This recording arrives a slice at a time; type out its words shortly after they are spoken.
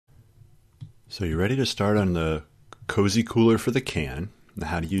So you're ready to start on the cozy cooler for the can. Now,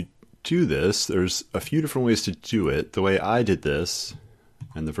 how do you do this? There's a few different ways to do it. The way I did this,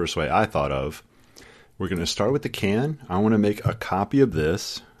 and the first way I thought of, we're going to start with the can. I want to make a copy of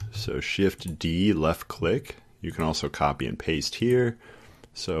this. So Shift D, left click. You can also copy and paste here.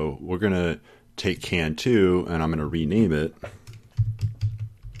 So we're going to take can 2 and I'm going to rename it.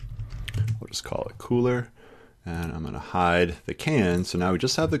 We'll just call it cooler. And I'm going to hide the can. So now we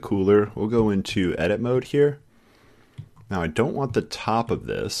just have the cooler. We'll go into edit mode here. Now I don't want the top of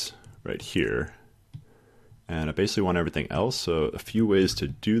this right here. And I basically want everything else. So a few ways to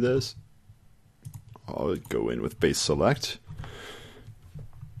do this. I'll go in with base select.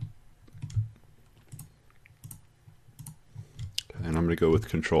 And I'm going to go with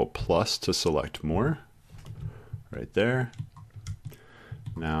Control plus to select more. Right there.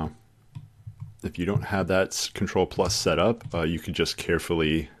 Now, if you don't have that Control plus set up, you can just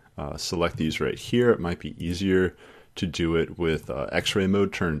carefully select these right here. It might be easier to do it with X-ray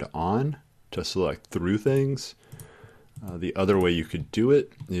mode turned on to select through things. The other way you could do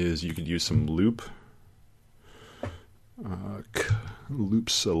it is you could use some loop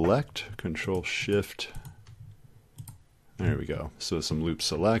select, Control Shift. There we go. So some loop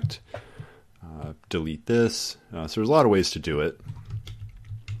select, delete this. So there's a lot of ways to do it.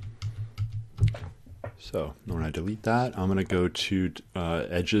 So when I delete that, I'm going to go to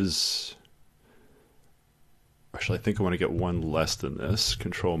edges. Actually, I think I want to get one less than this.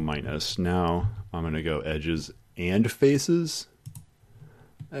 Control minus. Now I'm going to go edges and faces.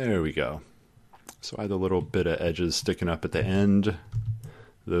 There we go. So I have a little bit of edges sticking up at the end.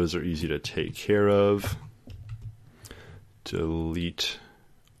 Those are easy to take care of. Delete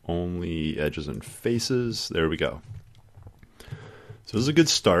only edges and faces. There we go. So this is a good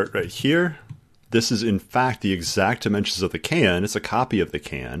start right here. This is in fact the exact dimensions of the can. It's a copy of the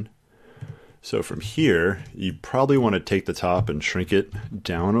can. So from here, you probably want to take the top and shrink it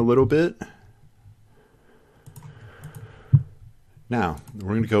down a little bit. Now,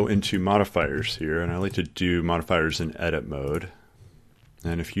 we're going to go into modifiers here, and I like to do modifiers in edit mode.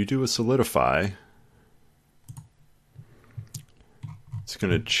 And if you do a solidify, it's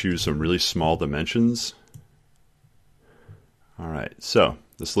going to choose some really small dimensions. All right, so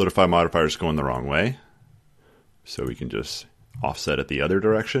the solidify modifier is going the wrong way. So we can just offset it the other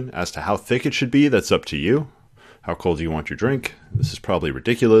direction. As to how thick it should be, that's up to you. How cold do you want your drink? This is probably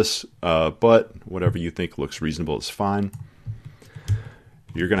ridiculous, but whatever you think looks reasonable is fine.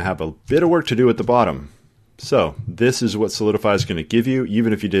 You're going to have a bit of work to do at the bottom. So this is what solidify is going to give you.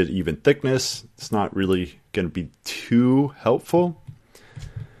 Even if you did even thickness, it's not really going to be too helpful.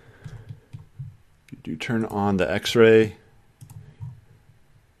 If you do turn on the X-ray,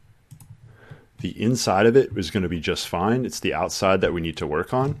 the inside of it is going to be just fine. It's the outside that we need to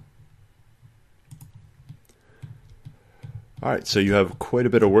work on. All right, so you have quite a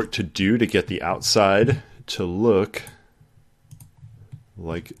bit of work to do to get the outside to look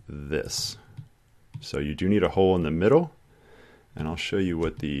like this. So you do need a hole in the middle, and I'll show you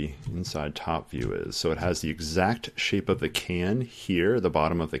what the inside top view is. So it has the exact shape of the can here, the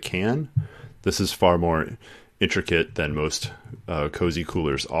bottom of the can. This is far more intricate than most cozy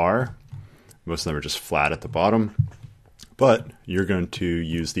coolers are. Most of them are just flat at the bottom, but you're going to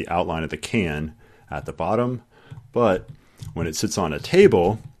use the outline of the can at the bottom. But when it sits on a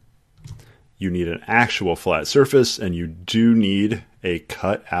table, you need an actual flat surface, and you do need a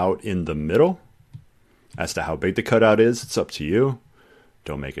cutout in the middle. As to how big the cutout is, it's up to you.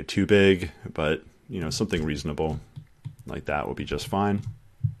 Don't make it too big, but something reasonable like that will be just fine.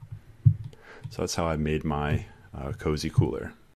 So that's how I made my cozy cooler.